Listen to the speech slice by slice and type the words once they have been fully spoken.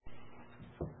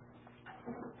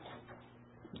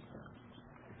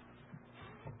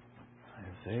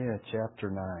Isaiah chapter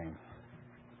 9.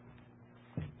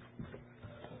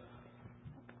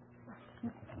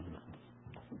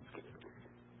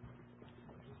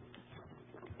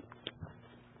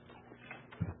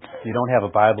 If you don't have a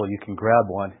Bible, you can grab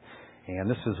one. And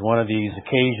this is one of these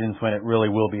occasions when it really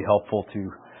will be helpful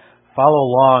to follow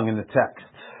along in the text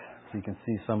so you can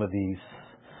see some of these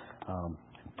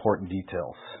important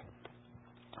details.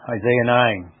 Isaiah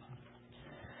 9.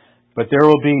 But there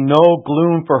will be no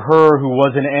gloom for her who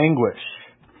was in anguish.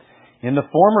 In the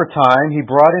former time he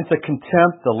brought into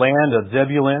contempt the land of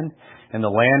Zebulun and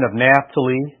the land of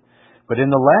Naphtali. But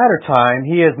in the latter time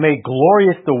he has made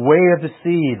glorious the way of the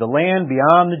sea, the land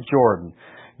beyond the Jordan,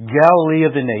 Galilee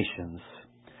of the nations.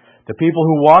 The people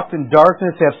who walked in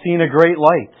darkness have seen a great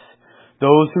light.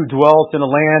 Those who dwelt in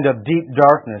a land of deep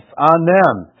darkness, on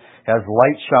them has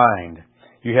light shined.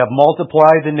 You have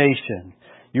multiplied the nation.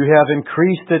 You have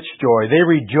increased its joy. They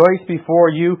rejoice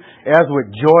before you as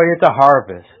with joy at the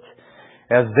harvest,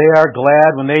 as they are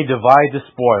glad when they divide the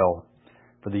spoil.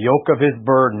 For the yoke of his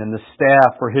burden and the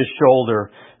staff for his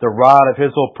shoulder, the rod of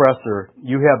his oppressor,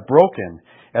 you have broken,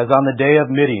 as on the day of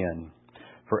Midian.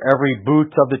 For every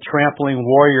boot of the trampling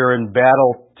warrior in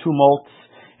battle tumults,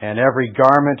 and every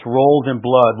garment rolled in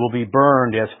blood will be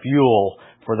burned as fuel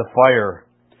for the fire.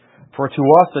 For to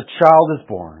us a child is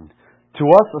born. To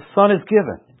us a son is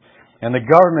given, and the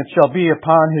government shall be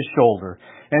upon his shoulder,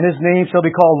 and his name shall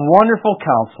be called Wonderful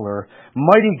Counselor,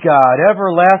 Mighty God,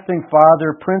 Everlasting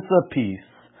Father, Prince of Peace.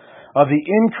 Of the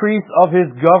increase of his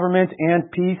government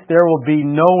and peace there will be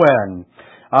no end,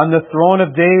 on the throne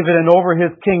of David and over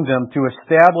his kingdom, to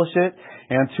establish it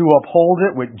and to uphold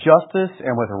it with justice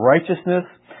and with righteousness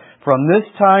from this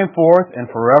time forth and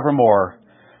forevermore.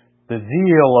 The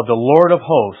zeal of the Lord of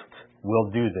hosts will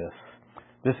do this.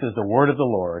 This is the word of the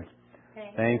Lord.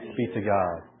 Thanks be to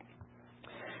God.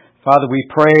 Father, we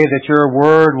pray that your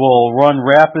word will run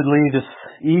rapidly this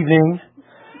evening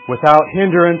without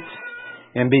hindrance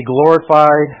and be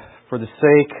glorified for the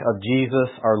sake of Jesus,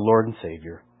 our Lord and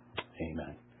Savior.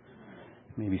 Amen.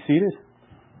 You may be seated.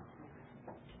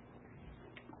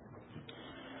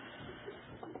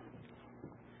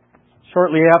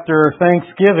 Shortly after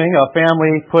Thanksgiving, a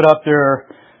family put up their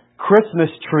Christmas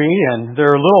tree, and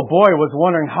their little boy was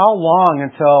wondering how long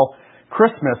until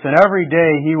Christmas. And every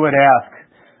day he would ask,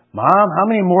 "Mom, how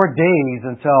many more days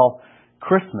until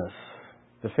Christmas?"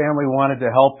 The family wanted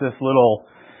to help this little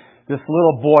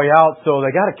boy out, so they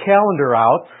got a calendar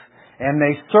out and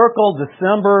they circled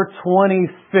December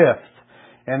 25th.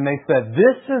 And they said,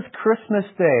 "This is Christmas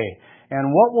Day.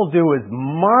 And what we'll do is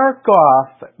mark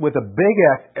off with a big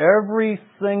X every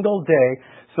single day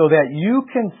so that you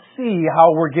can see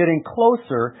how we're getting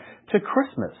closer to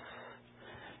Christmas."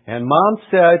 And Mom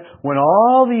said, when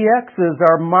all the X's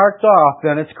are marked off,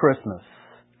 then it's Christmas.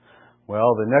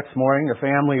 Well, the next morning the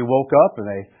family woke up and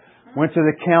they went to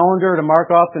the calendar to mark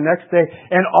off the next day,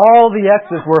 and all the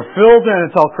X's were filled in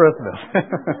until Christmas.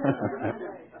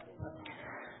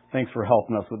 Thanks for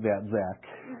helping us with that, Zach.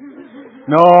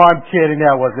 No, I'm kidding.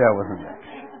 That wasn't it.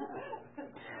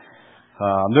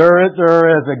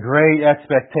 There is a great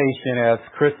expectation as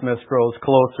Christmas grows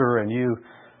closer, and you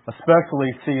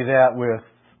especially see that with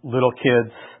little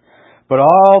kids. But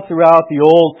all throughout the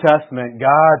Old Testament,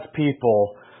 God's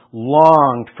people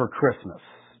longed for Christmas.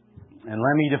 And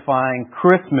let me define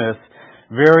Christmas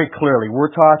very clearly.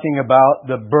 We're talking about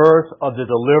the birth of the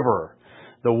deliverer,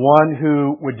 the one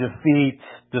who would defeat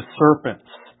the serpents.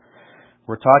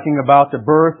 We're talking about the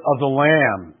birth of the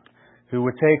Lamb, who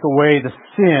would take away the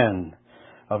sin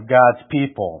of God's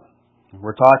people.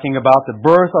 We're talking about the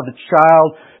birth of the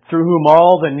child through whom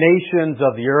all the nations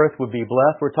of the earth would be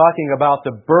blessed. We're talking about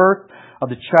the birth of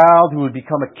the child who would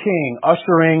become a king,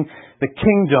 ushering the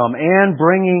kingdom and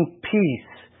bringing peace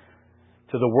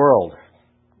to the world.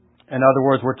 In other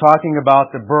words, we're talking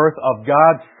about the birth of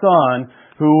God's Son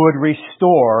who would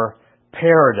restore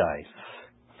paradise.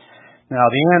 Now,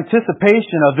 the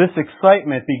anticipation of this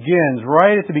excitement begins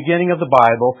right at the beginning of the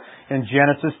Bible in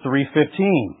Genesis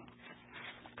 3:15.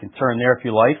 You can turn there if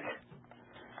you like.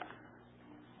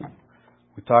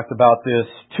 We talked about this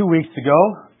 2 weeks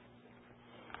ago.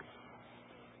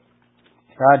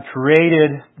 God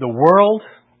created the world.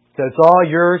 It's all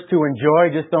yours to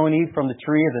enjoy. Just don't eat from the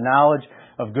tree of the knowledge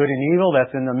of good and evil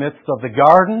that's in the midst of the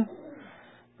garden.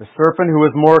 The serpent, who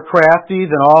was more crafty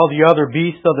than all the other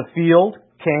beasts of the field,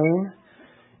 came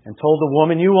and told the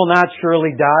woman, "You will not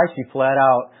surely die." She flat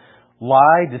out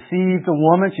lied, deceived the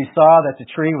woman. She saw that the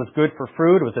tree was good for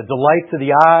fruit. It was a delight to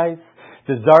the eyes,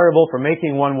 desirable for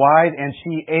making one wise, and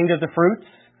she ate of the fruits.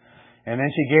 And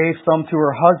then she gave some to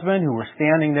her husband, who were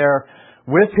standing there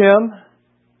with him.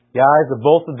 The eyes of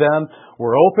both of them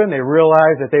were open. They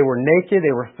realized that they were naked.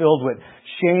 They were filled with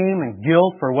shame and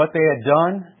guilt for what they had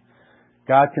done.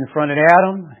 God confronted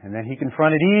Adam, and then He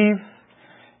confronted Eve,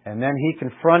 and then He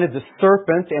confronted the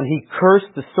serpent, and He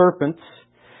cursed the serpent.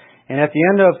 And at the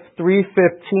end of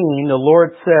 3:15, the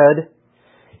Lord said,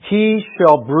 "He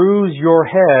shall bruise your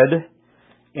head,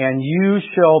 and you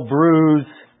shall bruise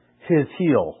his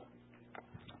heel."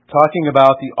 Talking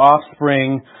about the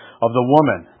offspring of the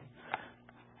woman.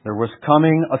 There was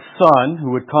coming a son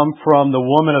who would come from the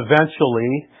woman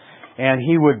eventually, and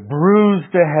he would bruise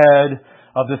the head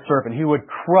of the serpent. He would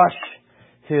crush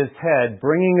his head,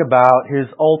 bringing about his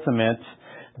ultimate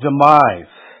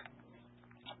demise.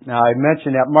 Now, I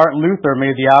mentioned that Martin Luther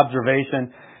made the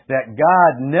observation that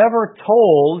God never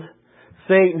told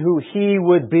Satan who he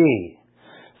would be.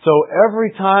 So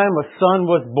every time a son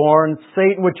was born,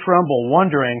 Satan would tremble,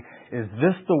 wondering, is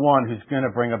this the one who's going to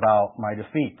bring about my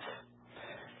defeat?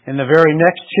 In the very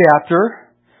next chapter,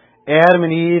 Adam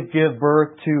and Eve give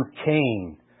birth to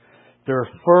Cain, their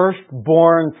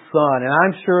firstborn son. And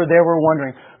I'm sure they were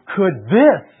wondering, could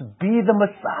this be the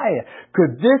Messiah?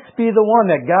 Could this be the one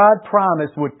that God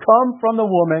promised would come from the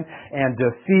woman and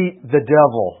defeat the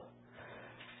devil?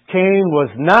 Cain was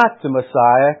not the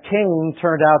Messiah. Cain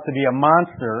turned out to be a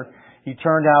monster. He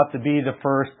turned out to be the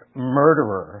first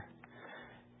murderer.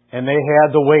 And they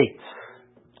had to wait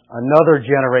another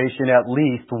generation at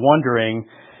least, wondering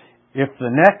if the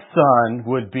next son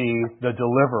would be the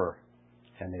deliverer.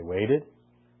 And they waited,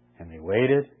 and they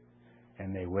waited,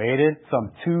 and they waited.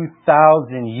 Some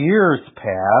 2,000 years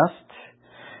passed.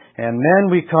 And then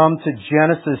we come to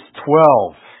Genesis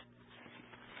 12.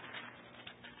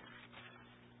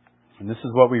 And this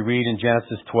is what we read in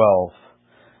Genesis 12.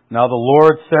 Now the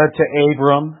Lord said to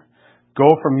Abram, "Go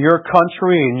from your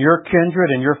country and your kindred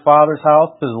and your father's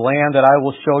house to the land that I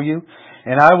will show you,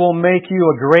 and I will make you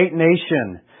a great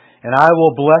nation, and I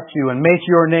will bless you and make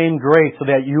your name great so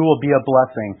that you will be a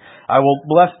blessing. I will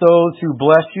bless those who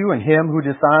bless you, and him who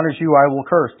dishonors you I will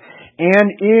curse. And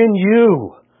in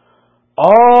you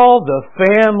all the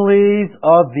families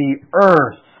of the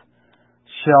earth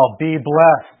shall be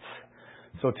blessed."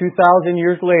 So 2,000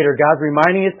 years later, God's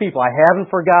reminding His people, I haven't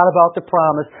forgot about the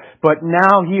promise, but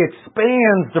now He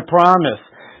expands the promise.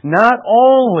 Not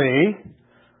only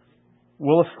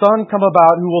will a son come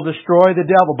about who will destroy the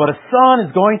devil, but a son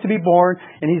is going to be born,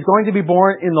 and he's going to be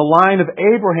born in the line of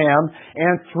Abraham,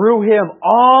 and through him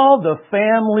all the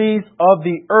families of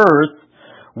the earth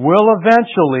will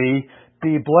eventually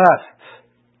be blessed.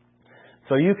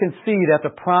 So you can see that the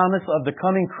promise of the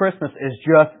coming Christmas is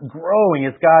just growing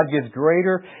as God gives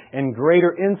greater and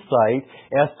greater insight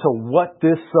as to what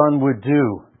this son would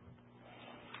do.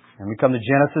 And we come to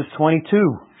Genesis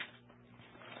 22.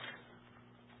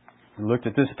 We looked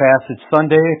at this passage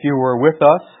Sunday if you were with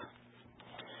us.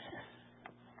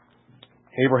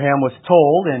 Abraham was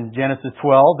told in Genesis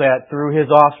 12 that through his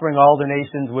offspring all the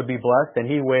nations would be blessed, and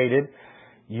he waited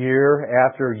year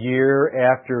after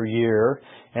year after year.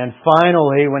 And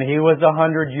finally, when he was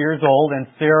 100 years old and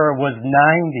Sarah was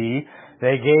 90,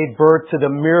 they gave birth to the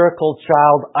miracle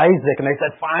child Isaac. And they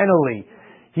said, finally,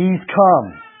 he's come.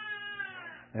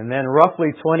 And then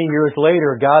roughly 20 years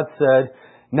later, God said,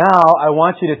 now I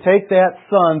want you to take that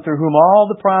son through whom all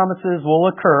the promises will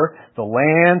occur, the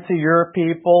land to your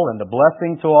people and the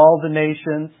blessing to all the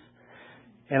nations.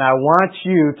 And I want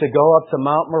you to go up to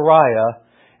Mount Moriah,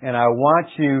 and I want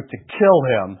you to kill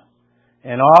him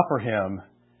and offer him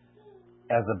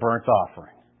as a burnt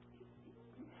offering.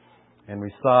 And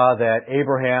we saw that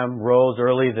Abraham rose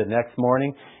early the next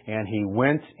morning, and he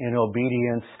went in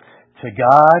obedience to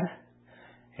God,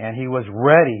 and he was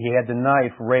ready. He had the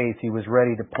knife raised. He was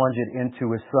ready to plunge it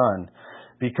into his son,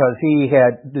 because he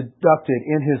had deducted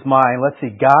in his mind,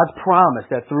 God's promise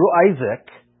that through Isaac,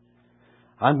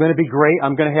 I'm going to be great.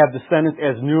 I'm going to have descendants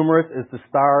as numerous as the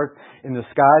stars in the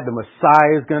sky. The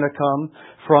Messiah is going to come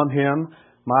from him.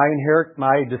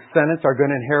 My descendants are going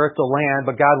to inherit the land,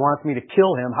 but God wants me to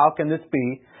kill him. How can this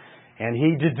be? And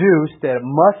he deduced that it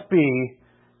must be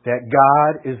that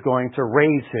God is going to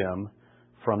raise him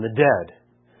from the dead.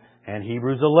 And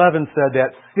Hebrews 11 said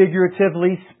that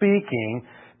figuratively speaking,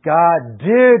 God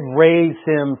did raise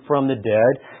him from the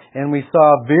dead. And we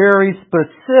saw very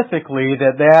specifically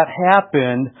that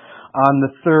happened on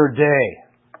the third day.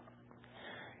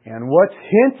 And what's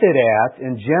hinted at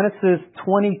in Genesis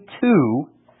 22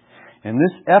 in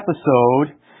this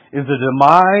episode is the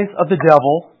demise of the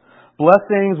devil,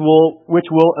 blessings which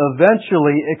will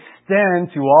eventually extend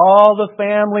to all the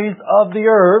families of the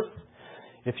earth.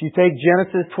 If you take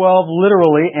Genesis 12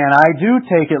 literally, and I do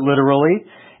take it literally,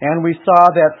 and we saw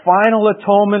that final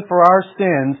atonement for our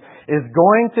sins is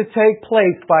going to take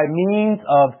place by means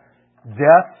of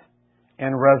death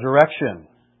and resurrection.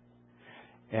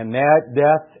 And that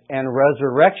death and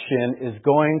resurrection is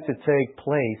going to take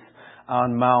place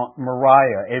on Mount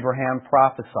Moriah. Abraham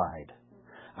prophesied.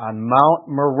 On Mount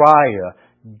Moriah,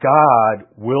 God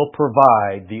will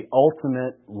provide the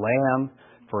ultimate lamb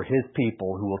for His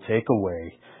people who will take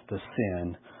away the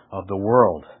sin of the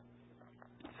world.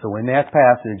 So in that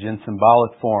passage, in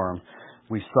symbolic form,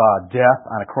 we saw death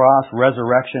on a cross,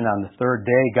 resurrection on the third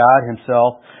day, God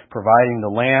Himself providing the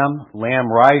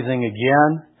lamb rising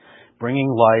again, bringing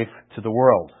life to the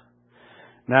world.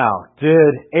 Now,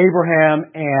 did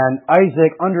Abraham and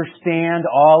Isaac understand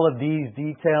all of these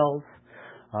details?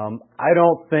 I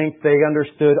don't think they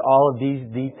understood all of these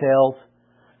details.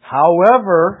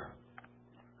 However,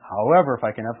 if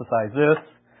I can emphasize this,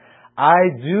 I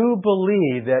do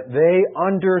believe that they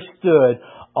understood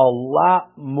a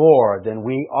lot more than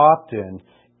we often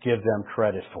give them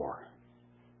credit for.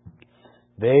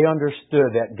 They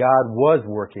understood that God was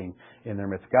working in their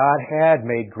midst. God had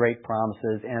made great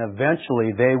promises, and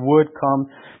eventually they would come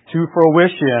to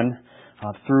fruition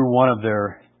through one of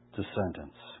their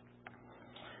descendants.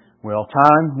 Well,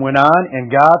 time went on,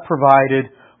 and God provided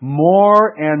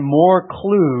more and more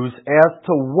clues as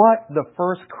to what the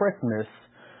first Christmas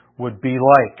would be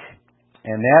like.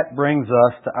 And that brings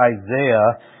us to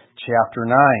Isaiah chapter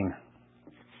 9.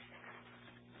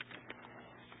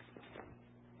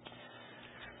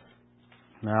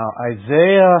 Now,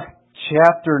 Isaiah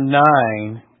chapter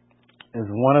 9 is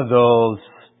one of those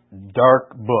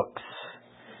dark books.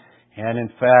 And in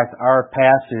fact, our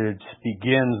passage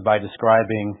begins by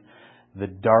describing the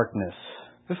darkness.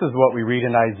 This is what we read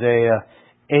in Isaiah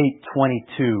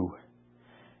 8:22.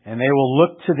 And they will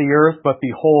look to the earth, but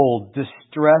behold,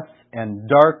 distress and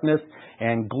darkness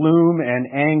and gloom and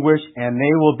anguish, and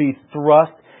they will be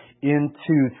thrust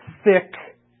into thick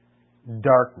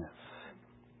darkness.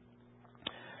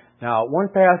 Now, one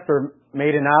pastor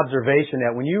made an observation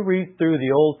that when you read through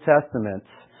the Old Testament,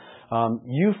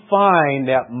 you find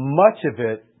that much of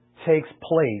it takes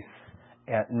place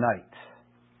at night.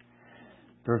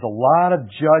 There's a lot of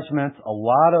judgments, a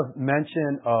lot of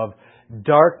mention of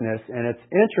darkness, and it's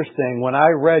interesting, when I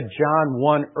read John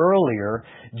 1 earlier,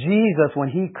 Jesus, when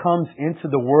He comes into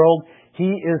the world, He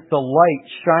is the light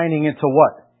shining into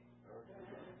what?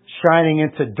 Shining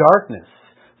into darkness.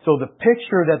 So the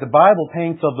picture that the Bible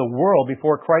paints of the world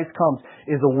before Christ comes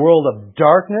is a world of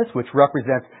darkness, which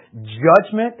represents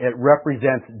judgment, it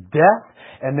represents death,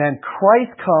 and then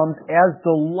Christ comes as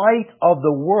the light of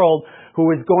the world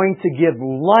who is going to give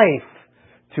life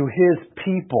to His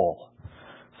people.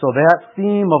 So that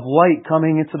theme of light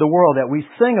coming into the world that we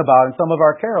sing about in some of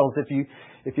our carols, if you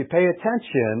pay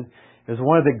attention, is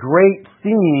one of the great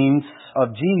themes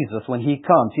of Jesus when He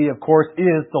comes. He, of course,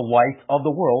 is the light of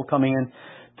the world coming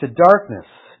into darkness.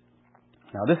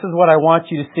 Now, this is what I want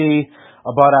you to see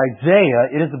about Isaiah.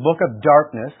 It is a book of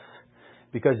darkness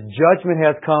because judgment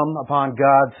has come upon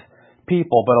God's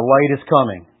people, but a light is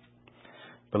coming.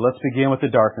 But let's begin with the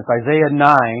darkness. Isaiah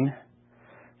 9,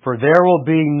 for there will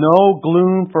be no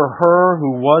gloom for her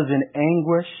who was in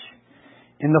anguish.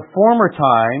 In the former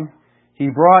time, He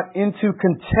brought into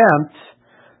contempt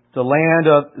the land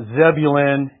of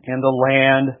Zebulun and the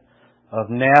land of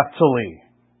Naphtali.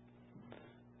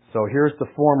 So here's the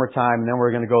former time, and then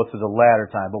we're going to go to the latter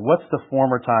time. But what's the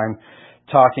former time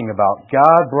talking about?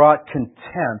 God brought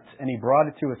contempt, and He brought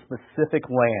it to a specific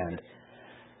land.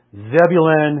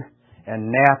 Zebulun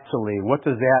and Naphtali. What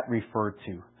does that refer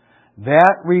to?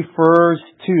 That refers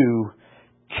to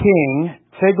King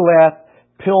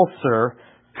Tiglath-Pileser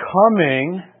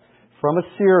coming from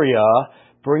Assyria,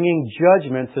 bringing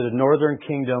judgment to the northern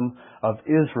kingdom of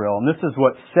Israel. And this is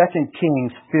what 2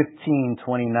 Kings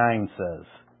 15:29 says.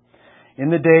 In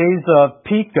the days of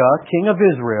Pekah, king of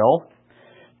Israel,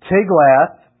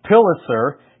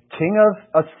 Tiglath-Pileser, king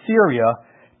of Assyria,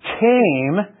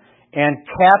 came and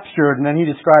captured, and then he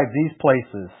describes these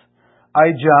places: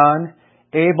 Ijon,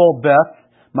 Abel, Beth,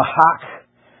 Mahak,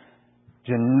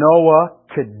 Genoa,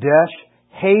 Kadesh,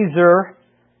 Hazor,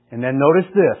 and then notice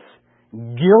this: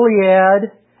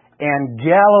 Gilead and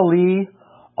Galilee,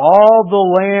 all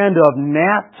the land of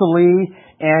Naphtali,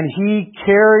 and he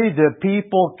carried the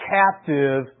people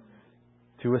captive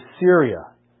to Assyria.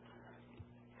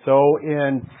 So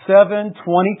in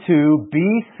 722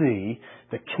 BC,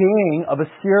 the king of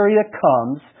Assyria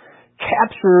comes,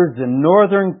 captures the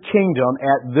northern kingdom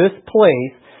at this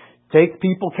place, takes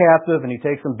people captive, and he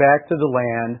takes them back to the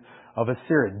land of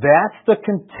Assyria. That's the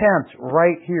contempt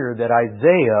right here that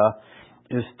Isaiah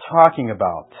is talking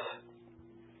about.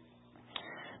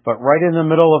 But right in the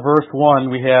middle of verse 1,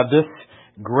 we have this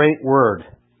great word.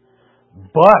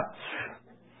 But,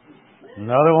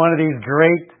 another one of these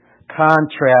great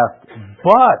contrasts.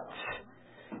 But,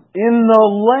 in the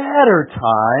latter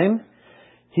time,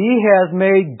 He has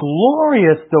made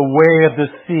glorious the way of the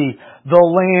sea, the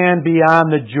land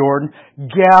beyond the Jordan,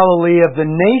 Galilee of the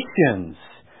nations.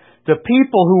 The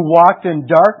people who walked in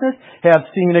darkness have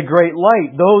seen a great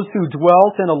light. Those who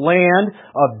dwelt in a land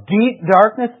of deep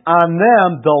darkness, on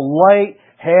them the light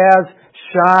has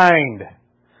shined.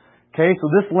 Okay, so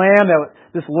this land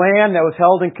that was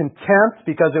held in contempt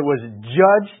because it was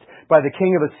judged by the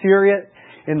king of Assyria,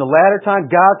 in the latter time,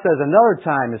 God says another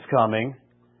time is coming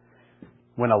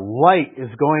when a light is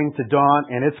going to dawn,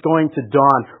 and it's going to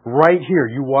dawn right here.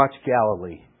 You watch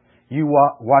Galilee. You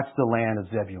watch the land of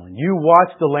Zebulun. You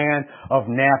watch the land of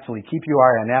Naphtali. Keep your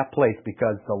eye on that place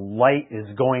because the light is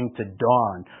going to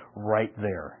dawn right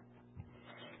there.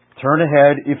 Turn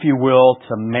ahead, if you will,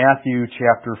 to Matthew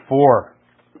chapter 4.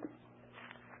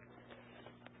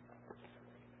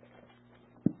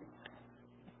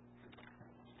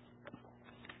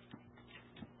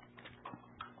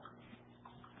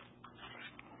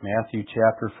 Matthew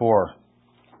chapter 4.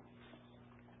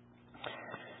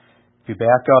 If you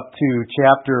back up to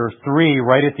chapter 3,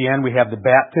 right at the end we have the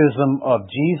baptism of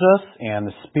Jesus, and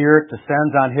the Spirit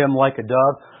descends on Him like a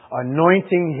dove,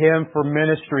 anointing Him for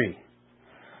ministry.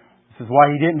 This is why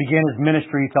He didn't begin His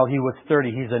ministry until He was 30.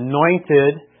 He's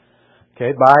anointed,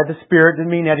 by the Spirit.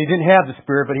 Didn't mean that He didn't have the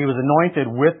Spirit, but He was anointed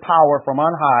with power from on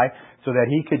high so that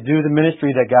He could do the ministry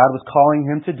that God was calling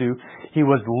Him to do. He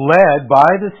was led by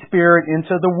the Spirit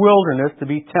into the wilderness to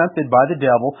be tempted by the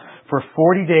devil for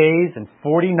 40 days and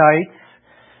 40 nights.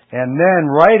 And then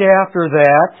right after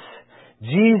that,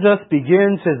 Jesus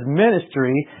begins His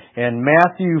ministry in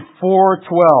Matthew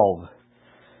 4:12.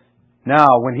 Now,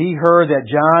 when He heard that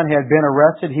John had been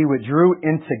arrested, He withdrew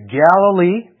into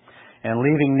Galilee, and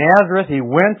leaving Nazareth, He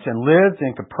went and lived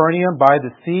in Capernaum by the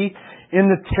sea, in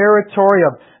the territory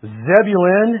of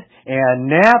Zebulun and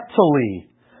Naphtali,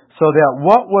 so that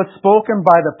what was spoken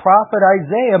by the prophet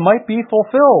Isaiah might be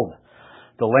fulfilled.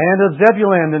 The land of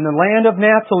Zebulun and the land of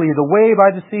Naphtali, the way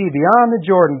by the sea, beyond the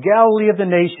Jordan, Galilee of the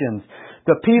nations.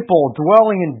 The people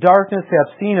dwelling in darkness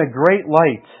have seen a great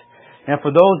light. And for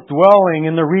those dwelling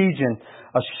in the region,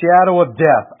 a shadow of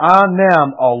death. On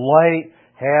them a light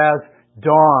has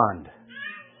dawned.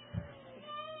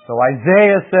 So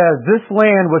Isaiah says this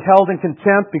land was held in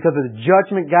contempt because of the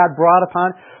judgment God brought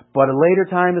upon it. But a later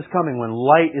time is coming when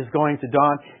light is going to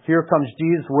dawn. Here comes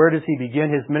Jesus. Where does He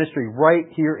begin His ministry? Right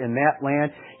here in that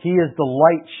land. He is the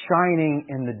light shining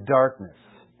in the darkness.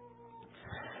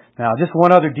 Now, just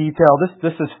one other detail.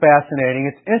 This is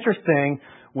fascinating. It's interesting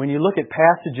when you look at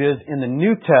passages in the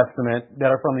New Testament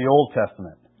that are from the Old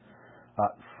Testament.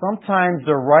 Sometimes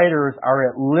the writers are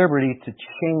at liberty to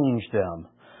change them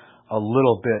a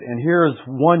little bit. And here's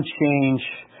one change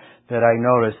that I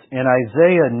noticed. In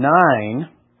Isaiah 9,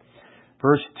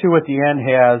 verse 2 at the end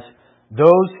has,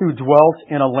 those who dwelt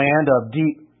in a land of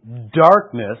deep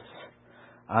darkness,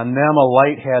 on them a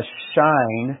light has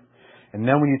shined. And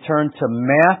then when you turn to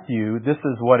Matthew, this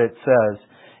is what it says.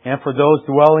 And for those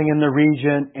dwelling in the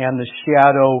region and the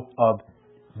shadow of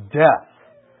death,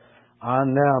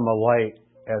 on them a light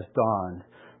has dawned.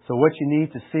 So what you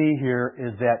need to see here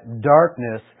is that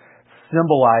darkness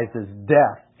symbolizes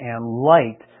death and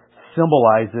light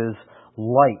symbolizes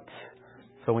light.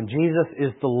 So when Jesus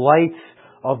is the light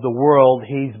of the world,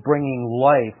 He's bringing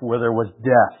life where there was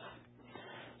death.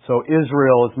 So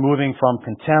Israel is moving from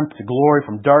contempt to glory,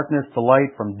 from darkness to light,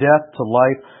 from death to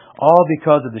life, all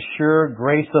because of the sure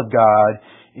grace of God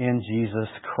in Jesus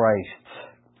Christ.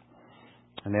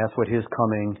 And that's what His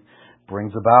coming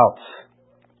brings about.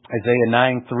 Isaiah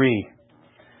 9:3.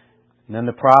 And then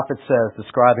the prophet says,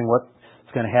 describing what's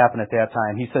going to happen at that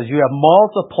time, he says, you have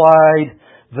multiplied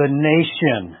the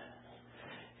nation.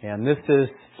 And this is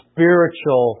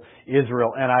spiritual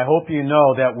Israel. And I hope you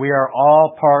know that we are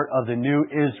all part of the new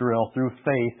Israel through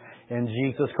faith in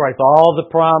Jesus Christ. All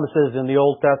the promises in the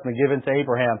Old Testament given to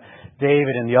Abraham,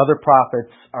 David, and the other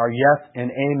prophets are yes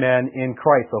and amen in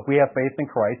Christ. So if we have faith in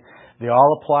Christ, they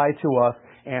all apply to us,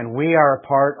 and we are a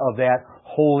part of that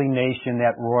holy nation,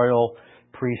 that royal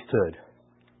priesthood.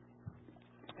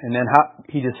 And then how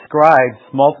he describes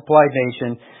multiplied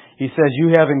nation. He says,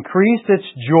 you have increased its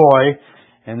joy.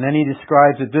 And then he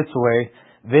describes it this way.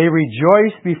 They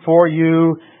rejoice before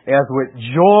you as with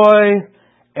joy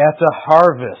at the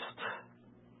harvest.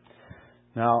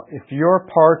 Now, if you're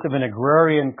part of an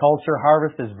agrarian culture,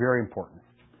 harvest is very important.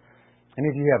 Any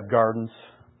of you have gardens?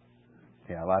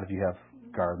 Yeah, a lot of you have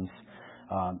gardens.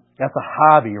 That's a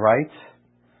hobby, right?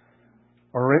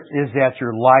 Or is that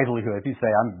your livelihood? If you say,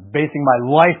 I'm basing my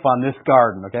life on this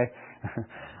garden, okay?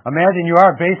 Imagine you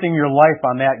are basing your life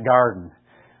on that garden.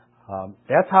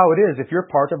 That's how it is if you're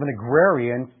part of an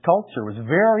agrarian culture. It was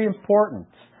very important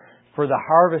for the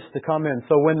harvest to come in.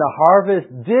 So when the harvest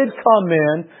did come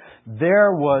in,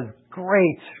 there was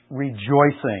great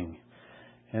rejoicing.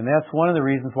 And that's one of the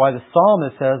reasons why the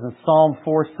psalmist says in Psalm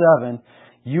 4:7,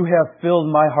 you have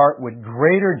filled my heart with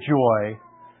greater joy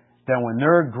than when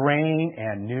their grain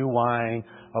and new wine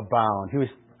abound. He was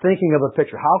thinking of a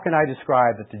picture. How can I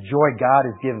describe that the joy God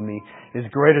has given me is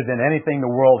greater than anything the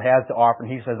world has to offer?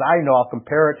 And he says, I know, I'll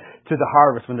compare it to the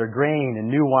harvest when their grain and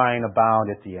new wine abound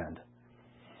at the end.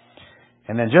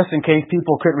 And then just in case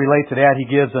people couldn't relate to that, he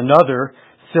gives another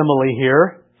simile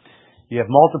here. You have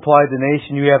multiplied the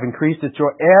nation, you have increased its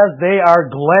joy, as they are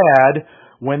glad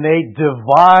when they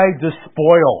divide the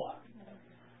spoil.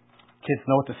 Kids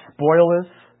know what the spoil is?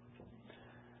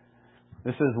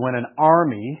 This is when an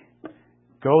army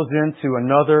goes into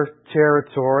another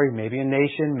territory, maybe a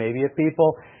nation, maybe a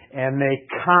people, and they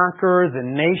conquer the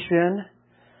nation,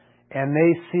 and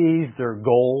they seize their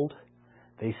gold,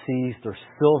 they seize their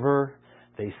silver,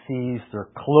 they seize their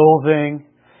clothing,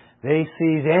 they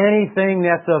seize anything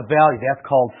that's of value. That's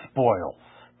called spoils.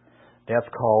 That's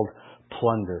called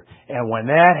plunder. And when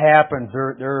that happens,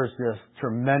 there's this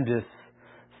tremendous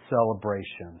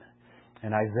celebration.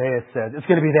 And Isaiah says, it's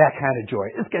going to be that kind of joy.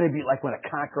 It's going to be like when a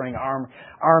conquering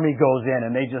army goes in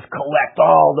and they just collect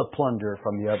all the plunder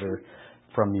from the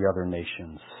other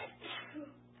nations.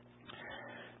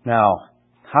 Now,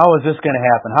 how is this going to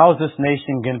happen? How is this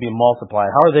nation going to be multiplied?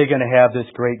 How are they going to have this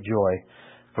great joy?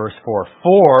 Verse 4.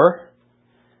 For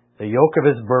the yoke of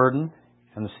his burden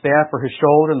and the staff for his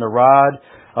shoulder and the rod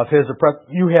of his oppressor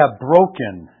you have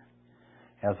broken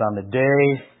as on the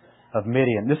day of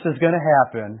Midian. This is going to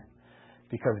happen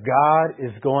because God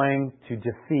is going to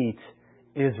defeat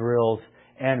Israel's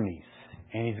enemies.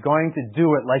 And He's going to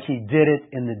do it like He did it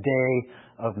in the day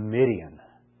of Midian.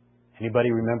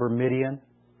 Anybody remember Midian?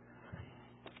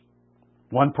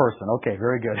 One person. Okay,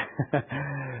 very good.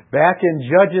 Back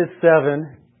in Judges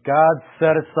 7, God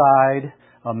set aside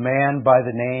a man by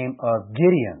the name of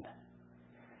Gideon.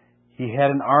 He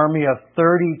had an army of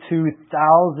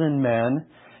 32,000 men.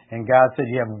 And God said,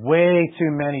 you have way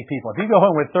too many people. If you go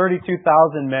in with 32,000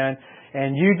 men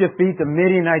and you defeat the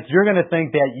Midianites, you're going to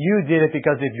think that you did it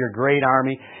because of your great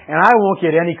army. And I won't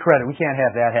get any credit. We can't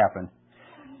have that happen.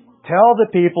 Tell the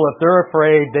people if they're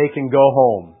afraid, they can go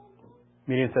home.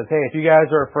 Midian says, hey, if you guys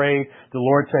are afraid, the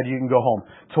Lord said you can go home.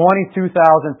 22,000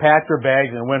 packed their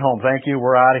bags and went home. Thank you,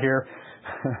 we're out of here.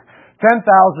 10,000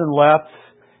 left.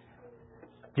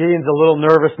 Gideon's a little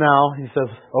nervous now. He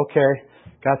says, okay.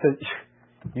 God said,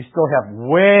 you still have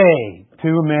way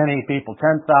too many people.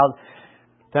 10,000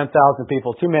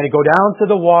 people. Too many. Go down to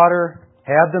the water.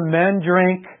 Have the men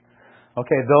drink.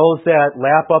 Okay, those that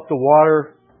lap up the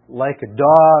water like a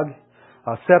dog.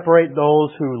 Separate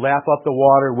those who lap up the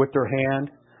water with their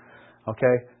hand.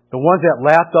 Okay. The ones that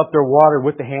lapped up their water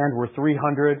with the hand were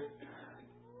 300.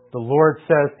 The Lord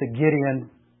says to Gideon,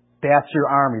 that's your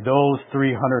army. Those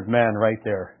 300 men right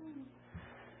there.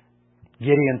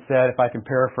 Gideon said, if I can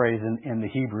paraphrase in the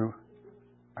Hebrew,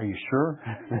 are you sure?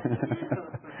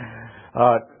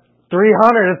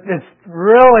 300, it's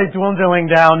really dwindling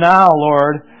down now,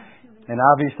 Lord. And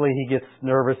obviously he gets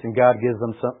nervous and God gives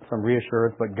them some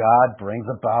reassurance, but God brings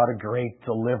about a great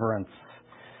deliverance.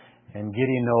 And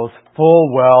Gideon knows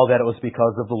full well that it was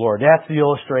because of the Lord. That's the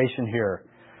illustration here.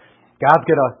 God's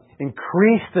going to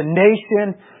increase the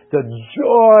nation. The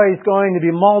joy is going to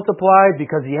be multiplied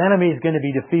because the enemy is going to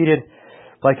be defeated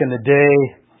like in the day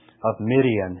of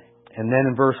Midian. And then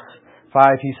in verse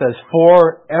 5 he says,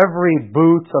 for every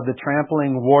boot of the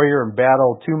trampling warrior in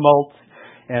battle tumult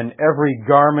and every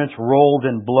garment rolled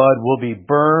in blood will be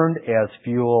burned as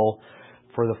fuel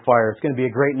for the fire. It's going to be a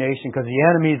great nation because the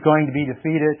enemy is going to be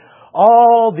defeated.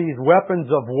 All these weapons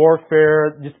of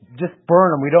warfare, just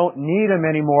burn them. We don't need them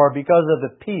anymore because of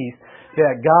the peace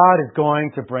that God is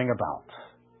going to bring about.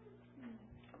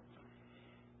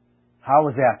 How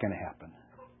is that going to happen?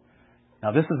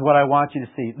 Now this is what I want you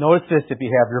to see. Notice this if you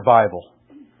have your Bible.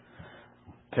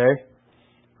 Okay?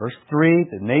 Verse 3,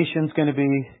 the nation's going to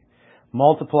be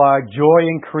multiplied, joy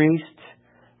increased.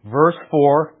 Verse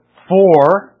 4,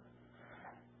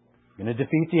 going to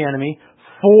defeat the enemy.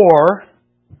 4,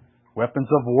 weapons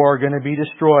of war are going to be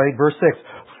destroyed. Verse 6,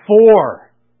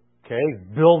 okay,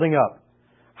 building up.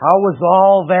 How was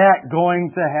all that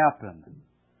going to happen?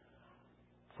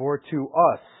 For to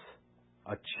us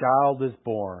a child is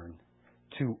born.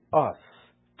 To us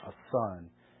a son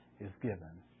is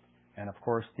given. And of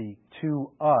course the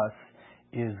to us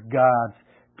is God's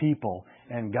people.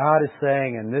 And God is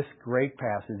saying in this great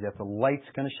passage that the light's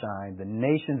going to shine, the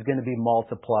nation's going to be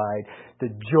multiplied, the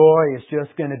joy is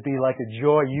just going to be like a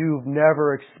joy you've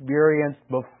never experienced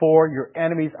before. Your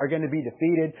enemies are going to be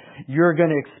defeated. You're going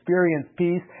to experience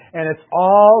peace. And it's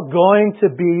all going to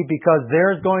be because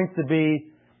there's going to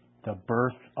be the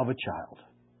birth of a child.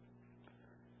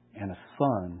 And a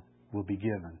son will be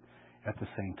given at the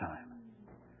same time.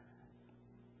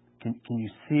 Can you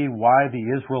see why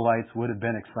the Israelites would have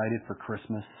been excited for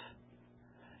Christmas?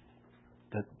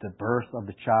 The birth of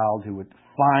the child who would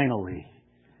finally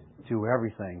do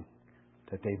everything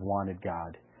that they've wanted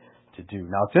God to do.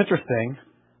 Now it's interesting.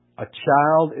 A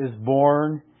child is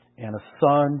born and a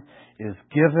son is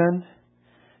given.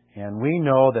 And we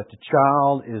know that the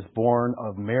child is born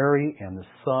of Mary and the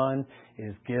son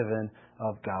is given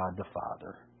of God the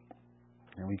Father.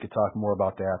 And we could talk more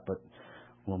about that, but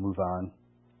we'll move on.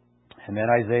 And then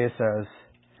Isaiah says,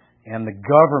 and the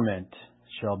government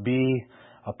shall be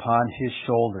upon his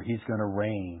shoulder. He's going to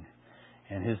reign.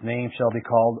 And his name shall be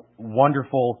called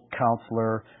Wonderful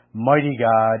Counselor, Mighty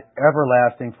God,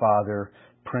 Everlasting Father,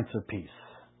 Prince of Peace.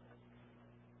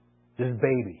 This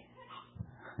baby.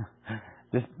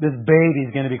 This baby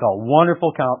is going to be called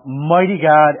Wonderful Counselor, Mighty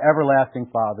God, Everlasting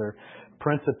Father,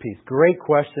 Prince of Peace. Great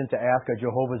question to ask a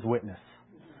Jehovah's Witness.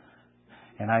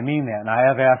 And I mean that. And I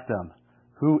have asked them,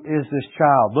 who is this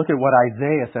child? Look at what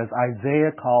Isaiah says. Isaiah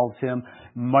calls him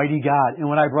Mighty God. And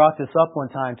when I brought this up one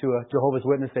time to a Jehovah's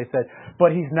Witness, they said,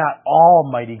 but he's not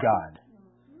Almighty God.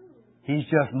 He's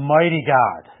just Mighty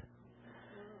God.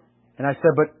 And I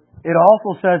said, but it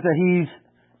also says that he's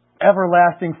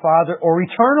Everlasting Father or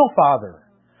Eternal Father.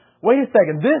 Wait a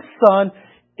second. This Son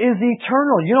is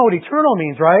eternal. You know what eternal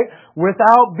means, right?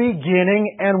 Without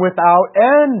beginning and without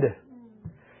end.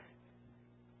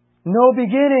 No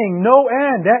beginning, no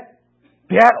end.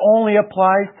 That only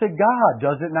applies to God,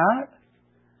 does it not?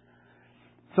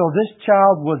 So this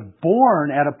child was born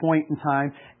at a point in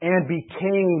time and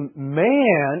became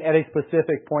man at a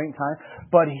specific point in time,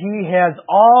 but he has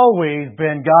always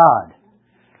been God.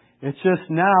 It's just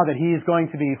now that he is going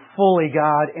to be fully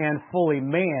God and fully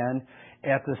man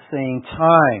at the same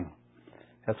time.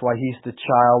 That's why he's the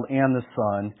child and the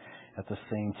son at the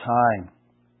same time.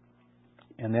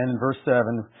 And then in verse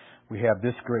 7, we have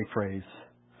this great phrase,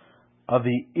 of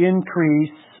the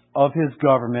increase of his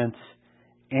government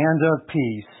and of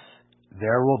peace,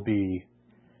 there will be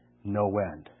no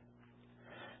end.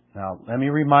 Now, let me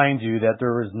remind you that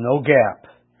there is no gap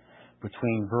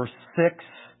between verse 6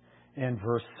 and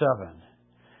verse 7.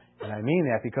 And I mean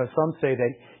that because some say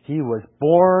that he was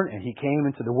born and he came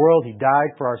into the world, he died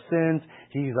for our sins,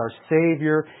 he's our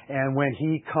Savior, and when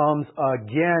he comes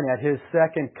again at his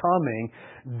second coming,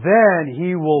 then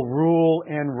he will rule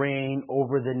and reign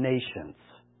over the nations.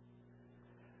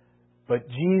 But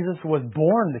Jesus was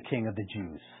born the King of the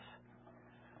Jews.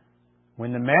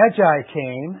 When the Magi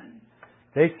came,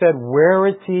 they said, where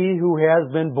is he who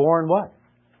has been born what?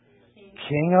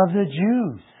 King of the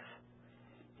Jews.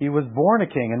 He was born a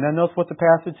king. And then notice what the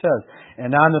passage says.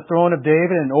 And on the throne of David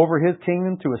and over his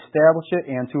kingdom to establish it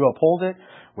and to uphold it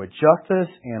with justice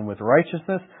and with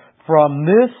righteousness from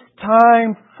this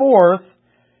time forth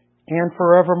and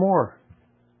forevermore.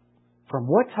 From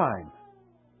what time?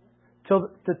 Till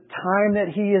the time that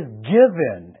he is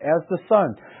given as the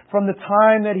Son. From the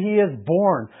time that he is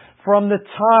born. From the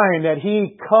time that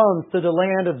he comes to the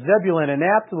land of Zebulun and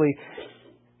Naphtali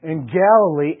in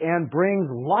Galilee and brings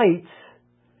light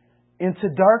into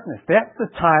darkness. That's the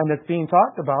time that's being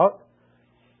talked about.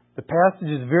 The passage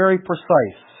is very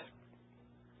precise.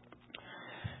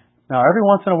 Now, every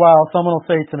once in a while, someone will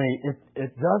say to me,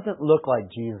 it doesn't look like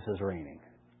Jesus is reigning.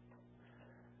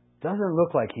 It doesn't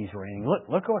look like he's reigning.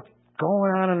 Look what's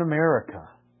going on in America.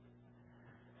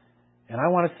 And I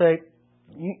want to say,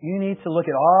 you need to look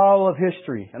at all of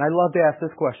history. And I love to ask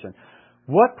this question.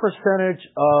 What percentage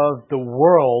of the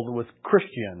world was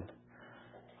Christian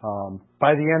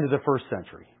by the end of the first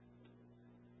century?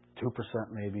 2%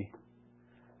 maybe.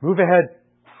 Move ahead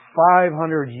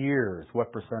 500 years.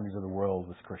 What percentage of the world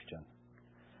was Christian?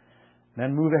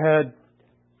 Then move ahead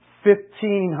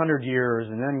 1,500 years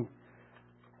and then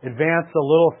advance a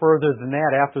little further than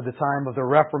that after the time of the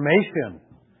Reformation,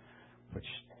 which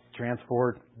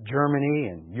transformed Germany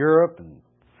and Europe and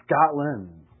Scotland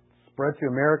and spread to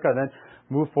America. Then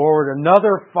move forward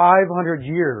another 500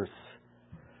 years.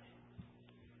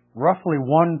 Roughly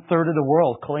 1/3 of the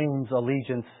world claims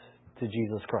allegiance to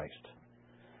Jesus Christ.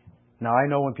 Now, I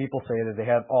know when people say that they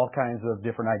have all kinds of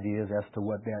different ideas as to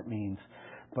what that means.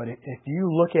 But if you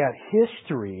look at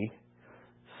history,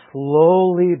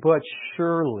 slowly but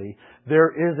surely,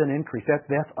 there is an increase.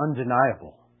 That's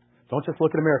undeniable. Don't just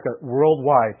look at America.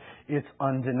 Worldwide, it's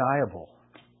undeniable.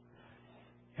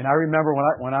 And I remember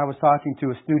when I was talking to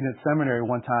a student at seminary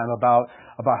one time about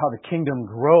how the kingdom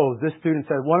grows, this student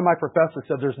said, one of my professors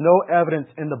said, there's no evidence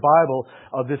in the Bible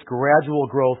of this gradual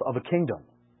growth of a kingdom.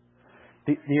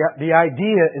 The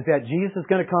idea is that Jesus is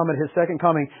going to come at His second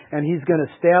coming and He's going to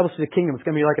establish the kingdom. It's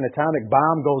going to be like an atomic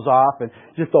bomb goes off and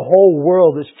just the whole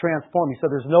world is transformed. He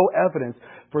said there's no evidence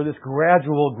for this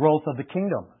gradual growth of the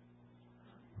kingdom.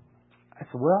 I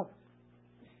said, well,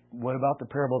 what about the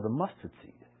parable of the mustard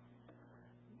seed?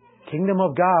 Kingdom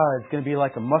of God is going to be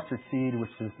like a mustard seed,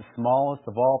 which is the smallest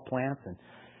of all plants, and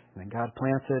then God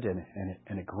plants it,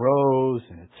 and it grows,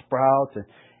 and it sprouts,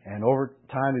 and over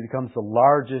time it becomes the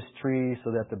largest tree,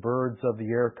 so that the birds of the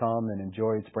air come and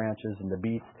enjoy its branches, and the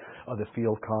beasts of the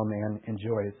field come and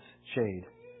enjoy its shade.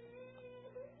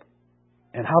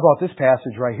 And how about this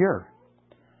passage right here?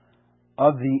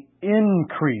 Of the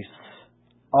increase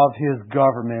of His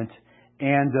government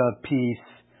and of peace,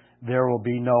 there will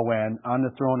be no end on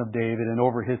the throne of David and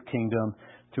over His kingdom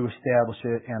to establish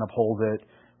it and uphold it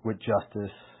with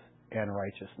justice and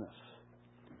righteousness.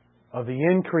 Of the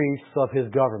increase of His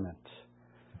government,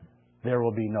 there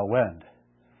will be no end.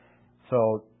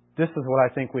 So this is what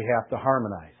I think we have to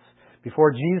harmonize.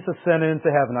 Before Jesus ascended into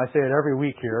heaven, I say it every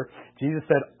week here, Jesus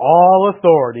said, all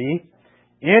authority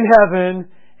in heaven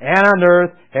and on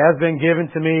earth has been given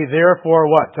to me. Therefore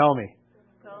what? Tell me.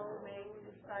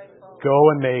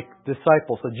 Go and make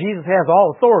disciples. So Jesus has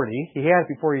all authority. He had it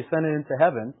before He ascended into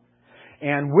heaven.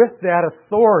 And with that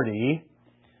authority,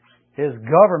 His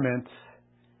government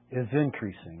is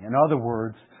increasing. In other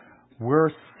words,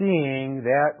 we're seeing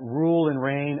that rule and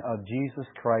reign of Jesus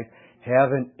Christ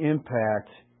have an impact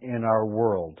in our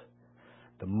world.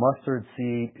 The mustard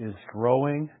seed is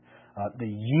growing. The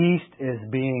yeast is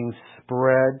being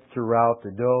spread throughout the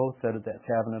dough. That's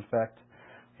having an effect.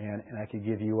 And I could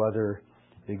give you other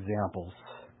examples.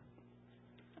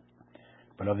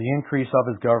 But of the increase of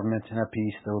His government and of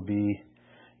peace, there will be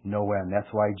no end.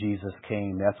 That's why Jesus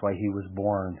came. That's why He was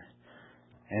born.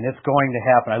 And it's going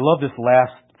to happen. I love this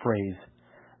last phrase.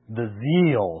 The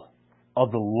zeal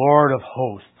of the Lord of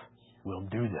hosts will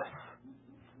do this.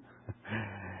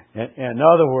 In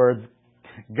other words,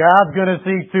 God's going to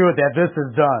see to it that this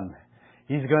is done.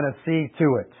 He's going to see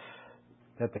to it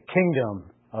that the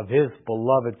kingdom of His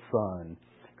beloved Son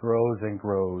grows and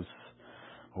grows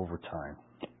over time.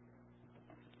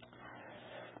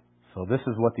 So this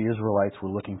is what the Israelites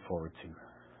were looking forward to.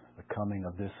 The coming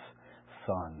of this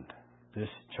Son, this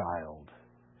child,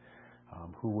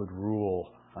 who would rule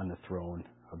on the throne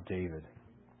of David.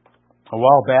 A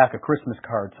while back, a Christmas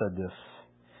card said this: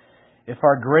 if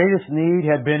our greatest need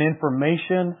had been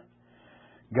information,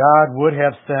 God would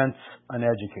have sent an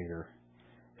educator.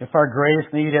 If our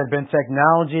greatest need had been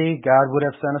technology, God would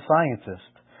have sent a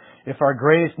scientist. If our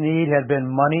greatest need had been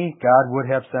money, God would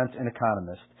have sent an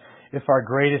economist. If our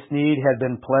greatest need had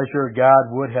been pleasure, God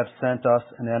would have sent us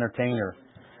an entertainer.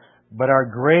 But our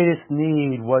greatest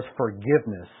need was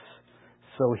forgiveness,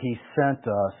 so He sent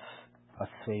us a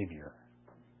Savior.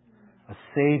 A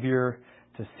Savior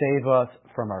to save us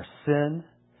from our sin,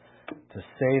 to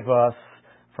save us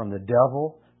from the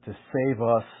devil, to save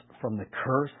us from the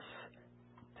curse,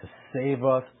 to save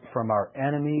us from our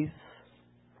enemies,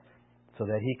 so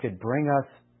that He could bring us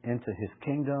into His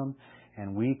kingdom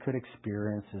and we could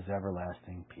experience His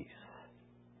everlasting peace.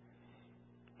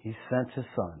 He sent His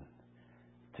Son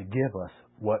to give us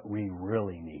what we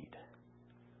really need: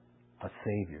 a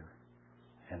Savior.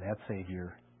 And that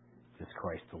Savior is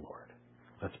Christ the Lord.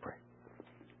 Let's pray.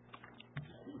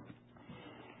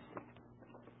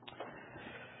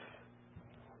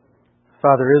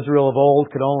 Father, Israel of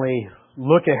old could only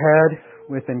look ahead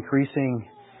with increasing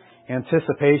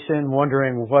anticipation,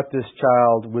 wondering what this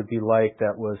child would be like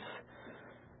that was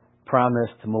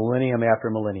promised millennium after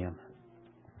millennium.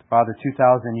 Father,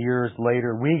 2,000 years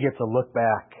later, we get to look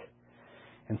back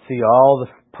and see all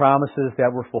the promises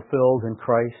that were fulfilled in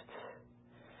Christ.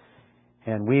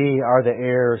 And we are the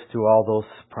heirs to all those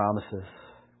promises.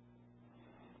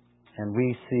 And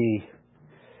we see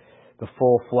the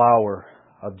full flower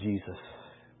of Jesus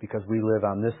because we live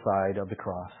on this side of the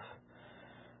cross.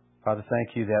 Father,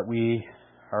 thank You that we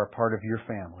are a part of Your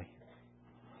family.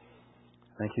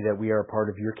 Thank You that we are a part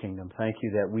of Your kingdom. Thank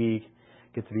You that we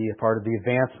get to be a part of the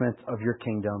advancement of Your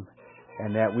kingdom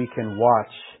and that we can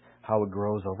watch how it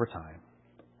grows over time.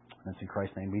 And it's in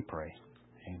Christ's name we pray.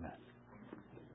 Amen.